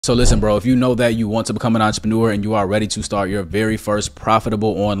So listen, bro, if you know that you want to become an entrepreneur and you are ready to start your very first profitable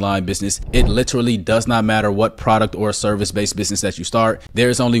online business, it literally does not matter what product or service-based business that you start.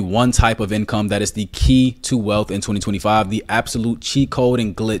 There's only one type of income that is the key to wealth in 2025, the absolute cheat code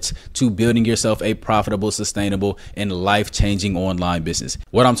and glitch to building yourself a profitable, sustainable, and life-changing online business.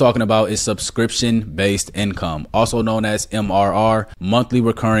 What I'm talking about is subscription-based income, also known as MRR, monthly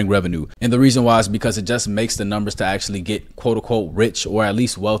recurring revenue. And the reason why is because it just makes the numbers to actually get quote unquote rich or at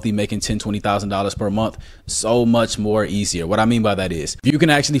least wealthy, making $10,000, $20,000 per month so much more easier. What I mean by that is if you can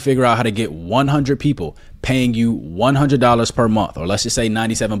actually figure out how to get 100 people paying you $100 per month, or let's just say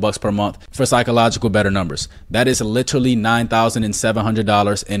 97 bucks per month for psychological better numbers, that is literally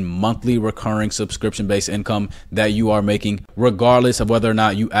 $9,700 in monthly recurring subscription-based income that you are making, regardless of whether or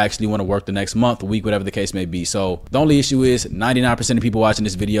not you actually want to work the next month, week, whatever the case may be. So the only issue is 99% of people watching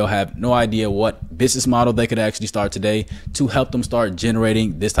this video have no idea what business model they could actually start today to help them start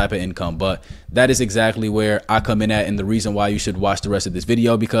generating this type of income. But that is exactly where I come in at, and the reason why you should watch the rest of this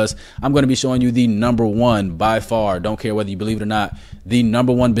video, because I'm going to be showing you the number one, by far, don't care whether you believe it or not, the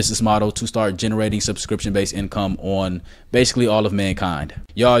number one business model to start generating subscription-based income on basically all of mankind.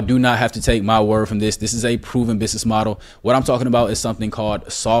 Y'all do not have to take my word from this. This is a proven business model. What I'm talking about is something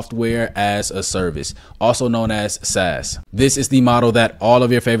called software as a service, also known as SaaS. This is the model that all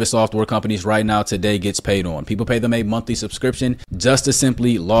of your favorite software companies right now today gets paid on. People pay them a monthly subscription just to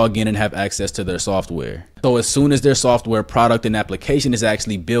simply log in and have access to their software. So as soon as their software product and application is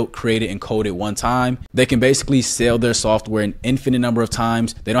actually built, created, and coded one time, they can basically sell their software an infinite number of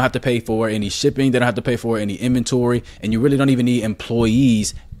times. They don't have to pay for any shipping. They don't have to pay for any inventory. And you really don't even need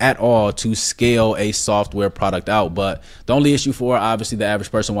employees at all to scale a software product out. But the only issue for obviously the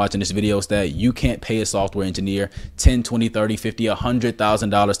average person watching this video is that you can't pay a software engineer $10, $20, $30, $50,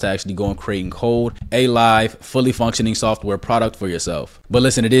 $100,000 to actually go and create and code a live, fully functioning software product for yourself. But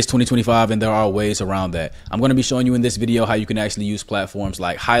listen, it is 2025 and there are ways around that. I'm going to be showing you in this video how you can actually use platforms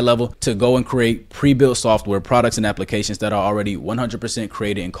like Highlevels to go and create pre-built software products and applications that are already 100%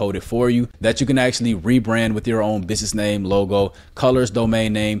 created and coded for you, that you can actually rebrand with your own business name, logo, colors,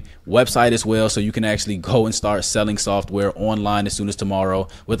 domain name, website as well, so you can actually go and start selling software online as soon as tomorrow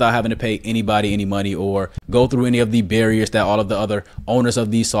without having to pay anybody any money or go through any of the barriers that all of the other owners of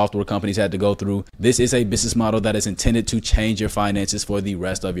these software companies had to go through. This is a business model that is intended to change your finances for the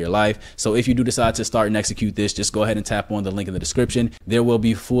rest of your life. So if you do decide to start and execute this, just go ahead and tap on the link in the description. There will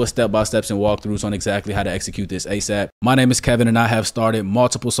be full step-by-steps and walkthroughs on exactly how to execute this ASAP. My name is Kevin and I have started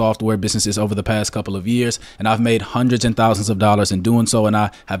multiple software businesses over the past couple of years, and I've made hundreds and thousands of dollars in doing so, and I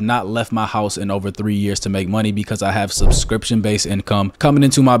have not left my house in over 3 years to make money because I have subscription-based income coming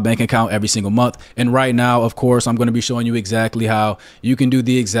into my bank account every single month. And right now, of course, I'm going to be showing you exactly how you can do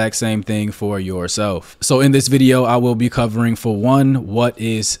the exact same thing for yourself. So in this video, I will be covering, for one, what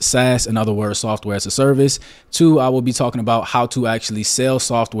is SaaS, in other words, software as a service. Two, I will be talking about how to actually sell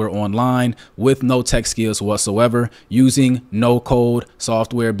software online with no tech skills whatsoever using no code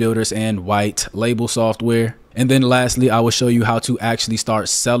software builders and white label software. And then lastly, I will show you how to actually start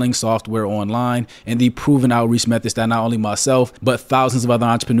selling software online and the proven outreach methods that not only myself, but thousands of other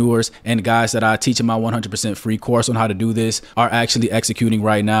entrepreneurs and guys that I teach in my 100% free course on how to do this are actually executing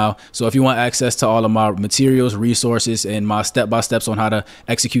right now. So if you want access to all of my materials, resources, and my step-by-steps on how to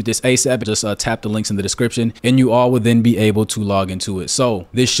execute this ASAP, just tap the links in the description and you all will then be able to log into it. So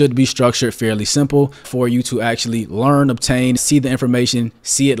this should be structured fairly simple for you to actually learn, obtain, see the information,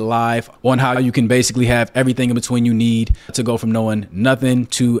 see it live on how you can basically have everything in between you need to go from knowing nothing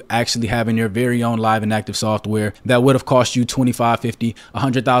to actually having your very own live and active software that would have cost you $25, $50,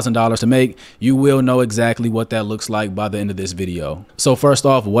 $100,000 to make. You will know exactly what that looks like by the end of this video. So first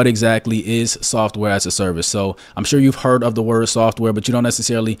off, what exactly is software as a service? So I'm sure you've heard of the word software, but you don't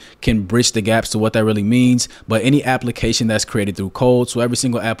necessarily can bridge the gaps to what that really means. But any application that's created through code, so every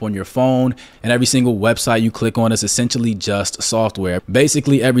single app on your phone and every single website you click on is essentially just software.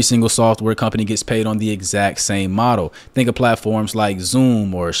 Basically, every single software company gets paid on the exact same model. Think of platforms like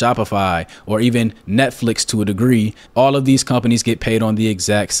Zoom or Shopify or even Netflix to a degree. All of these companies get paid on the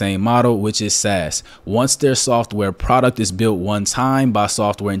exact same model, which is SaaS. Once their software product is built one time by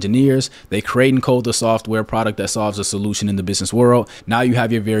software engineers, they create and code the software product that solves a solution in the business world. Now you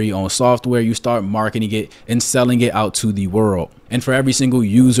have your very own software. You start marketing it and selling it out to the world. And for every single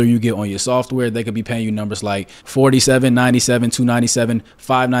user you get on your software, they could be paying you numbers like $47, $97, $297,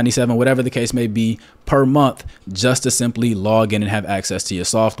 $597, whatever the case may be per month just to simply log in and have access to your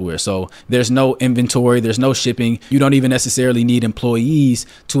software. So there's no inventory, there's no shipping. You don't even necessarily need employees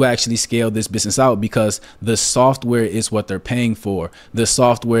to actually scale this business out because the software is what they're paying for. The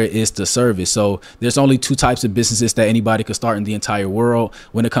software is the service. So there's only two types of businesses that anybody could start in the entire world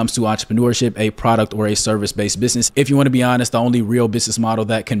when it comes to entrepreneurship: a product or a service-based business. If you want to be honest, the only real business model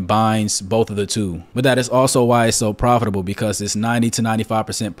that combines both of the two. But that is also why it's so profitable, because it's 90 to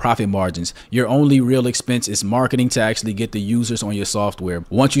 95% profit margins. Your only real expense is marketing to actually get the users on your software.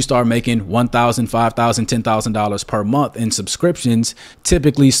 Once you start making $1,000, $5,000, $10,000 per month in subscriptions,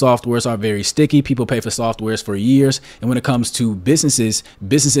 typically softwares are very sticky. People pay for softwares for years. And when it comes to businesses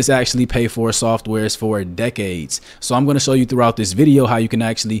actually pay for softwares for decades. So I'm going to show you throughout this video how you can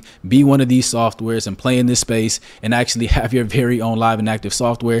actually be one of these softwares and play in this space and actually have your very own live and active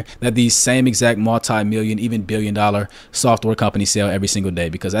software that these same exact multi-million, even billion-dollar software companies sell every single day.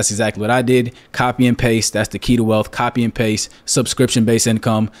 Because that's exactly what I did. Copy and paste. That's the key to wealth. Copy and paste, subscription-based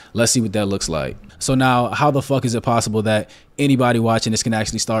income. Let's see what that looks like. So now, how the fuck is it possible that anybody watching this can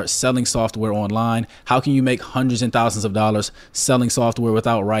actually start selling software online? How can you make hundreds and thousands of dollars selling software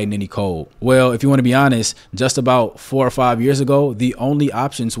without writing any code? Well, if you want to be honest, just about 4 or 5 years ago, the only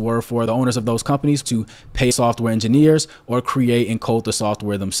options were for the owners of those companies to pay software engineers or create and code the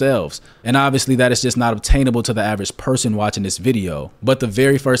software themselves. And obviously that is just not obtainable to the average person watching this video. But the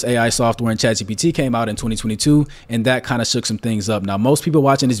very first AI software in ChatGPT came out in 2022, and that kind of shook some things up. Now, most people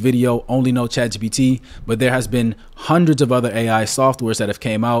watching this video only know ChatGPT, but there has been hundreds of other AI softwares that have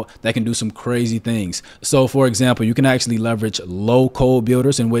came out that can do some crazy things. So for example, you can actually leverage low code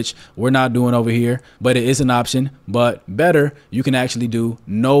builders, in which we're not doing over here, but it is an option. But better, you can actually do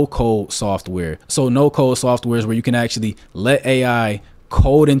no code software. So no code software is where you can actually let AI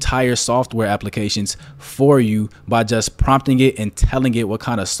code entire software applications for you by just prompting it and telling it what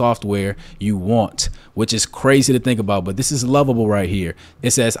kind of software you want, which is crazy to think about, but this is lovable right here.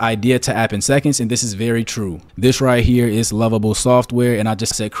 It says idea to app in seconds, and this is very true. This right here is lovable software, and I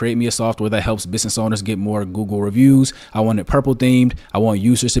just said create me a software that helps business owners get more Google reviews. I want it purple themed. I want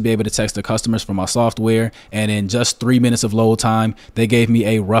users to be able to text their customers from my software, and in just 3 minutes of load time, they gave me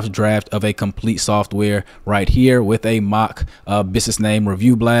a rough draft of a complete software right here with a mock business name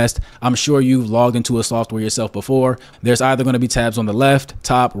review blast. I'm sure you've logged into a software yourself before. There's either going to be tabs on the left,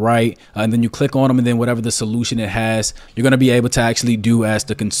 top, right, and then you click on them, and then whatever the solution it has, you're going to be able to actually do as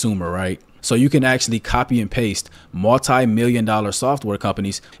the consumer, right? So you can actually copy and paste multi-million-dollar software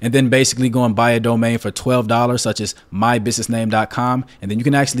companies and then basically go and buy a domain for $12, such as mybusinessname.com. And then you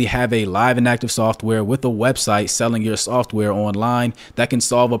can actually have a live and active software with a website selling your software online that can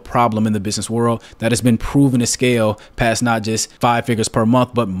solve a problem in the business world that has been proven to scale past not just 5 figures per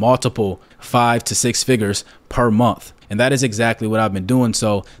month, but multiple 5 to 6 figures per month. And that is exactly what I've been doing.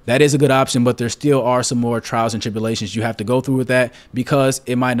 So that is a good option, but there still are some more trials and tribulations you have to go through with that, because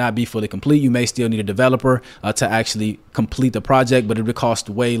it might not be fully complete. You may still need a developer to actually complete the project, but it would cost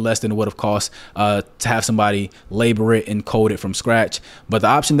way less than it would have cost to have somebody labor it and code it from scratch. But the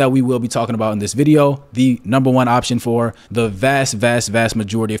option that we will be talking about in this video, the #1 option for the vast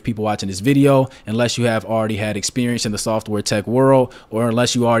majority of people watching this video, unless you have already had experience in the software tech world, or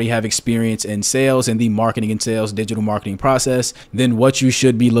unless you already have experience in sales and the marketing and sales, digital marketing process, then what you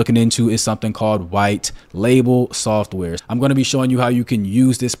should be looking into is something called white label softwares. I'm going to be showing you how you can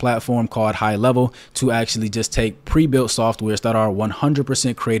use this platform called Highlevels to actually just take pre-built softwares that are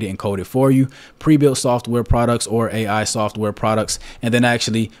 100% created and coded for you, pre-built software products or AI software products, and then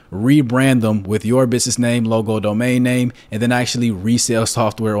actually rebrand them with your business name, logo, domain name, and then actually resell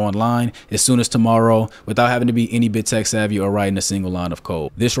software online as soon as tomorrow without having to be any bit tech savvy or writing a single line of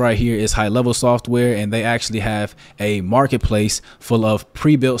code. This right here is Highlevels software, and they actually have a marketplace full of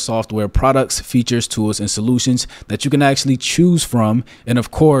pre-built software products, features, tools, and solutions that you can actually choose from. And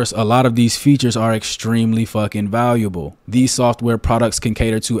of course, a lot of these features are extremely fucking valuable. These software products can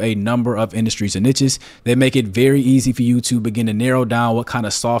cater to a number of industries and niches. They make it very easy for you to begin to narrow down what kind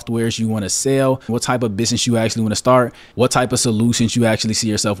of softwares you want to sell, what type of business you actually want to start, what type of solutions you actually see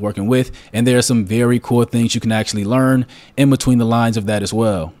yourself working with. And there are some very cool things you can actually learn in between the lines of that as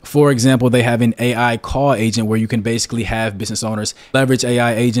well. For example, they have an AI call agent where you can basically have business owners leverage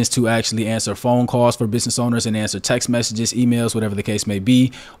AI agents to actually answer phone calls for business owners and answer text messages, emails, whatever the case may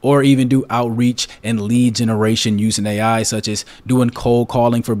be, or even do outreach and lead generation using AI, such as doing cold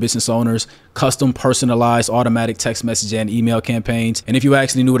calling for business owners, custom personalized automatic text message and email campaigns. And if you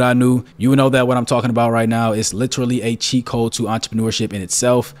actually knew what I knew, you would know that what I'm talking about right now is literally a cheat code to entrepreneurship in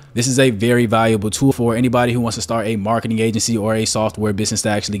itself. This is a very valuable tool for anybody who wants to start a marketing agency or a software business to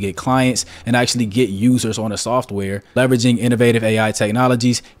actually get clients and actually get users on a software, leveraging innovative AI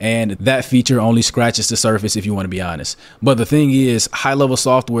technologies. And that feature only scratches the surface if you want to be honest. But the thing is, Highlevels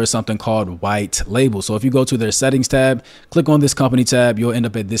software is something called white label. So if you go to their settings tab, click on this company tab, you'll end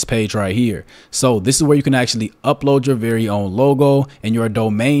up at this page right here. So this is where you can actually upload your very own logo and your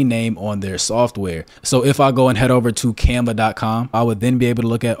domain name on their software. So if I go and head over to canva.com, I would then be able to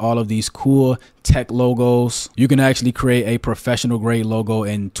look at all of these cool tech logos. You can actually create a professional grade logo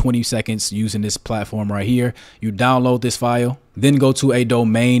in 20 seconds using this platform right here. You download this file, then go to a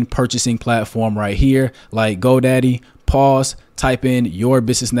domain purchasing platform right here like GoDaddy, pause, type in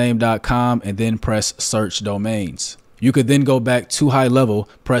yourbusinessname.com and then press search domains. You could then go back to Highlevels,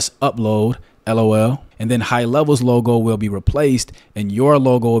 press upload, LOL, and then Highlevels logo will be replaced and your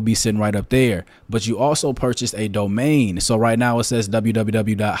logo will be sitting right up there. But you also purchased a domain. So right now it says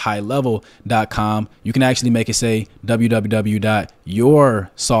www.highlevels.com. You can actually make it say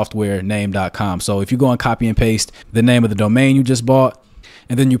www.yoursoftwarename.com. So if you go and copy and paste the name of the domain you just bought,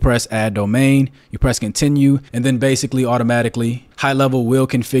 and then you press add domain, you press continue, and then basically automatically Highlevels will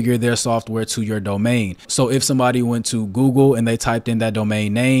configure their software to your domain. So if somebody went to Google and they typed in that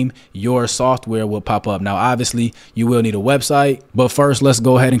domain name, your software will pop up. Now, obviously you will need a website, but first let's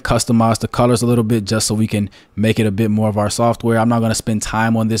go ahead and customize the colors a little bit just so we can make it a bit more of our software. I'm not going to spend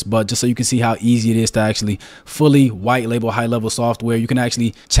time on this, but just so you can see how easy it is to actually fully white label Highlevels software. You can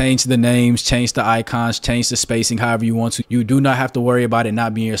actually change the names, change the icons, change the spacing, however you want to. You do not have to worry about it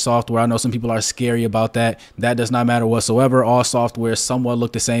not being your software. I know some people are scary about that. That does not matter whatsoever. All software somewhat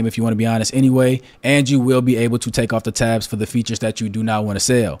look the same if you want to be honest anyway, and you will be able to take off the tabs for the features that you do not want to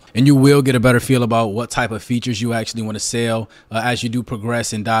sell, and you will get a better feel about what type of features you actually want to sell as you do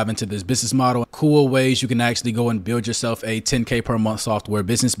progress and dive into this business model. Cool ways you can actually go and build yourself a 10K per month software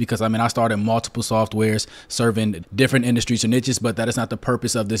business, because I mean I started multiple softwares serving different industries or niches, but that is not the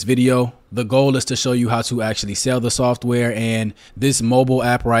purpose of this video. The goal is to show you how to actually sell the software, and this mobile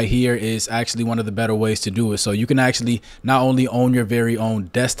app right here is actually one of the better ways to do it. So you can actually not only own your very own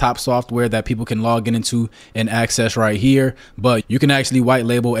desktop software that people can log into and access right here, but you can actually white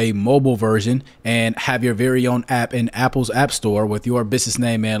label a mobile version and have your very own app in Apple's App Store with your business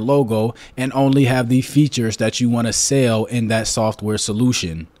name and logo, and only have the features that you want to sell in that software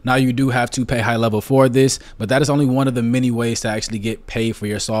solution. Now you do have to pay Highlevels for this, but that is only one of the many ways to actually get paid for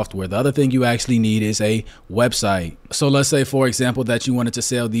your software. The other thing you actually need is a website. So let's say, for example, that you wanted to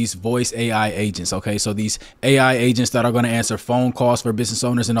sell these voice AI agents. Okay, so these AI agents that are going to answer phone calls for business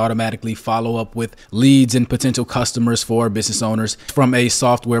owners and automatically follow up with leads and potential customers for business owners. From a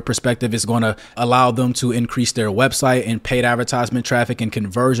software perspective, it's going to allow them to increase their website and paid advertisement traffic and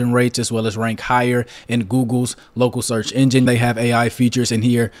conversion rates, as well as rank higher in Google's local search engine. They have AI features in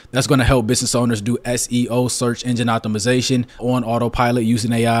here that's going to help business owners do SEO, search engine optimization, on autopilot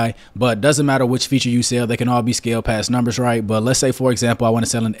using AI. But doesn't matter which feature you sell, they can all be scaled past numbers, right? But let's say, for example, I want to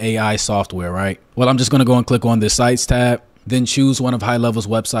sell an AI software, right? Well, I'm just going to go and click on this sites tab, then choose one of Highlevels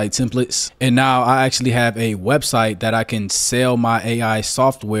website templates. And now I actually have a website that I can sell my AI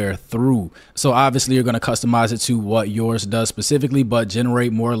software through. So obviously you're going to customize it to what yours does specifically, but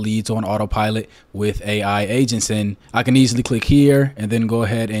generate more leads on autopilot with AI agents. And I can easily click here and then go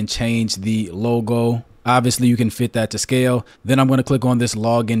ahead and change the logo. Obviously you can fit that to scale. Then I'm going to click on this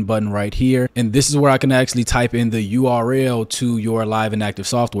login button right here. And this is where I can actually type in the URL to your live and active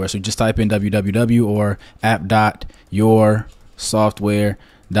software. So just type in www or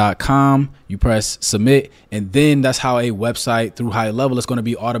app.yoursoftware.com. You press submit, and then that's how a website through Highlevels is going to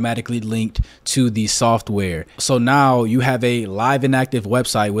be automatically linked to the software. So now you have a live and active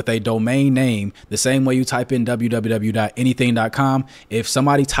website with a domain name, the same way you type in www.anything.com. If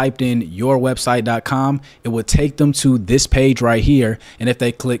somebody typed in yourwebsite.com, it would take them to this page right here. And if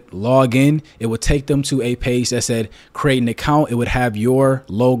they click log in, it would take them to a page that said create an account. It would have your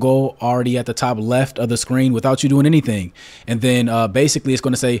logo already at the top left of the screen without you doing anything. And then basically it's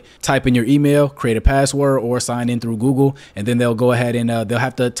going to say type in your email, create a password, or sign in through Google, and then they'll go ahead and they'll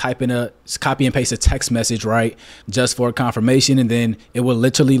have to type in a copy and paste a text message, right, just for confirmation, and then it will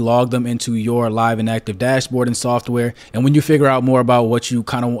literally log them into your live and active dashboard and software. And when you figure out more about what you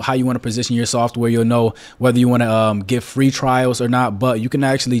how you want to position your software, you'll know whether you want to give free trials or not. But you can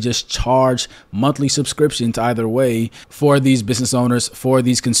actually just charge monthly subscriptions either way for these business owners, for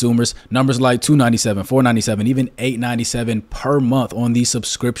these consumers. Numbers like $297, $497, even $897 per month on these subscriptions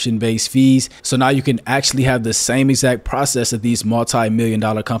subscription-based fees. So now you can actually have the same exact process that these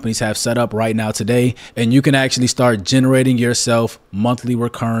multi-million-dollar companies have set up right now today, and you can actually start generating yourself monthly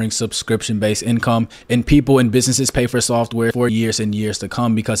recurring subscription-based income. And people and businesses pay for software for years and years to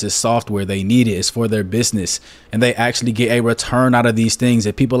come because it's software. They need it. It's for their business, and they actually get a return out of these things.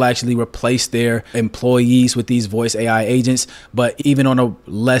 If people actually replace their employees with these voice AI agents, but even on a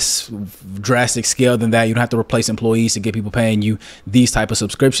less drastic scale than that, you don't have to replace employees to get people paying you these type of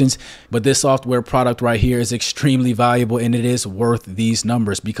subscriptions. But this software product right here is extremely valuable, and it is worth these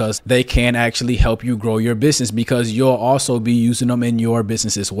numbers because they can actually help you grow your business, because you'll also be using them in your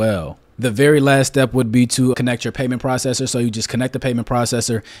business as well. The very last step would be to connect your payment processor. So you just connect the payment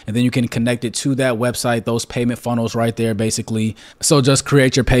processor, and then you can connect it to that website, those payment funnels right there, basically. So just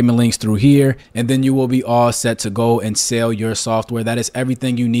create your payment links through here, and then you will be all set to go and sell your software. That is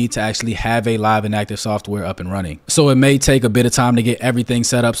everything you need to actually have a live and active software up and running. So it may take a bit of time to get everything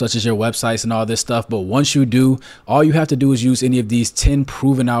set up, such as your websites and all this stuff. But once you do, all you have to do is use any of these 10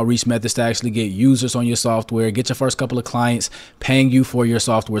 proven outreach methods to actually get users on your software, get your first couple of clients paying you for your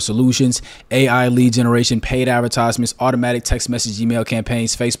software solutions, AI lead generation, paid advertisements, automatic text message email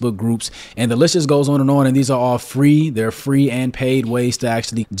campaigns, Facebook groups, and the list just goes on and on. And these are all free. They're free and paid ways to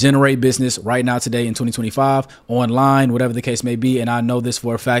actually generate business right now, today in 2025, online, whatever the case may be. And I know this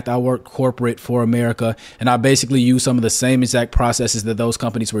for a fact. I work corporate for America, and I basically use some of the same exact processes that those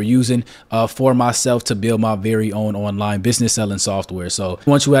companies were using for myself to build my very own online business selling software. So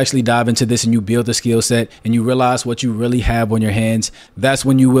once you actually dive into this and you build the skill set and you realize what you really have on your hands, that's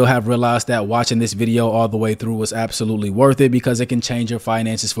when you will have realized that watching this video all the way through was absolutely worth it, because it can change your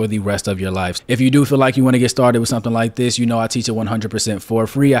finances for the rest of your life. If you do feel like you want to get started with something like this, you know I teach it 100% for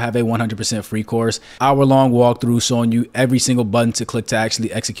free. I have a 100% free course, hour-long walkthrough showing you every single button to click to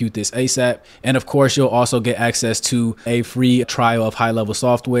actually execute this ASAP. And of course, you'll also get access to a free trial of high-level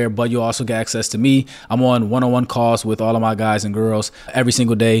software, but you'll also get access to me. I'm on one-on-one calls with all of my guys and girls every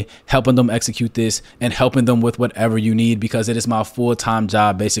single day, helping them execute this and helping them with whatever you need, because it is my full-time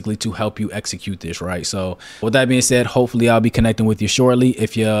job basically to help you execute this, right? So with that being said, hopefully I'll be connecting with you shortly.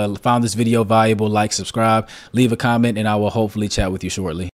 If you found this video valuable, like, subscribe, leave a comment, and I will hopefully chat with you shortly.